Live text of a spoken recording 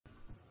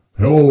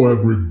Hello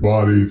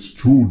everybody, it's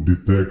True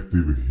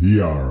Detective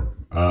here,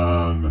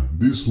 and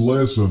this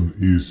lesson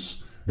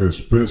is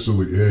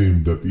especially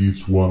aimed at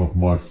each one of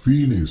my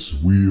Finnish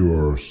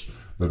viewers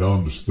that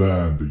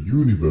understand the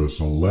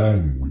universal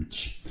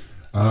language.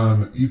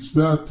 And it's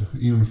that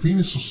in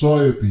Finnish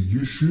society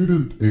you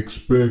shouldn't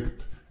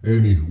expect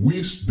any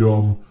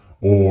wisdom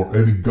or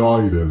any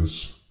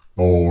guidance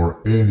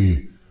or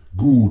any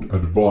good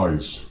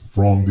advice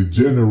from the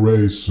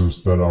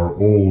generations that are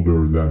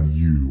older than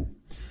you.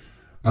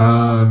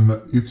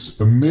 And it's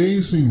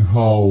amazing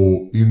how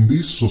in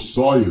this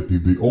society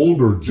the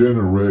older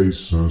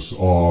generations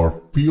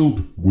are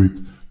filled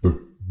with the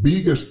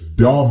biggest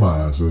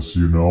dumbasses,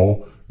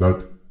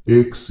 that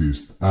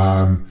exist.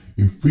 And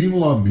in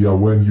Finlandia,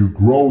 when you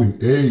grow in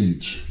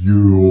age,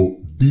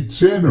 you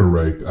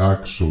degenerate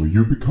actually.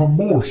 You become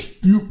more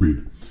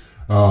stupid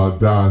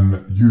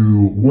than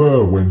you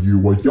were when you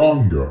were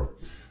younger.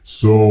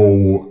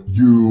 So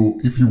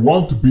if you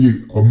want to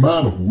be a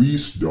man of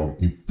wisdom,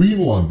 in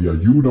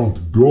Finlandia you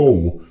don't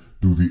go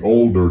to the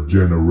older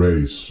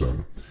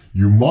generation.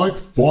 You might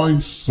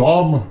find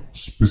some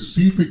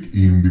specific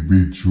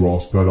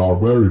individuals that are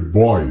very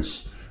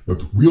wise,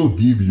 that will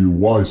give you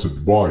wise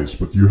advice,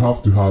 but you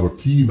have to have a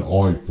keen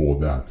eye for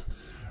that.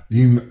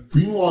 In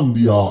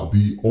Finlandia,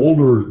 the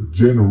older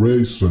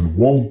generation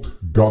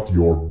won't got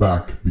your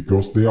back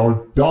because they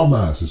are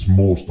dumbasses,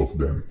 most of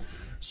them.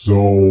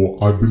 So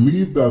I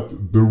believe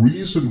that the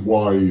reason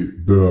why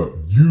the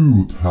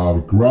youth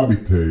have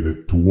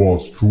gravitated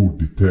towards True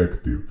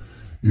Detective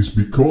is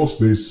because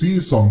they see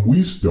some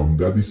wisdom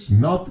that is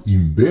not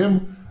in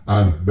them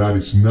and that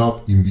is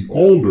not in the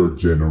older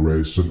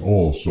generation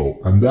also.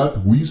 And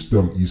that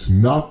wisdom is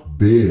not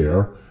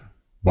there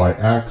by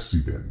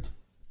accident.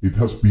 It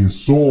has been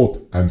sought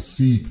and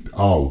seeked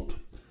out.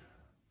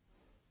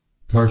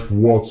 Thanks for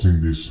watching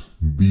this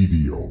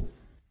video.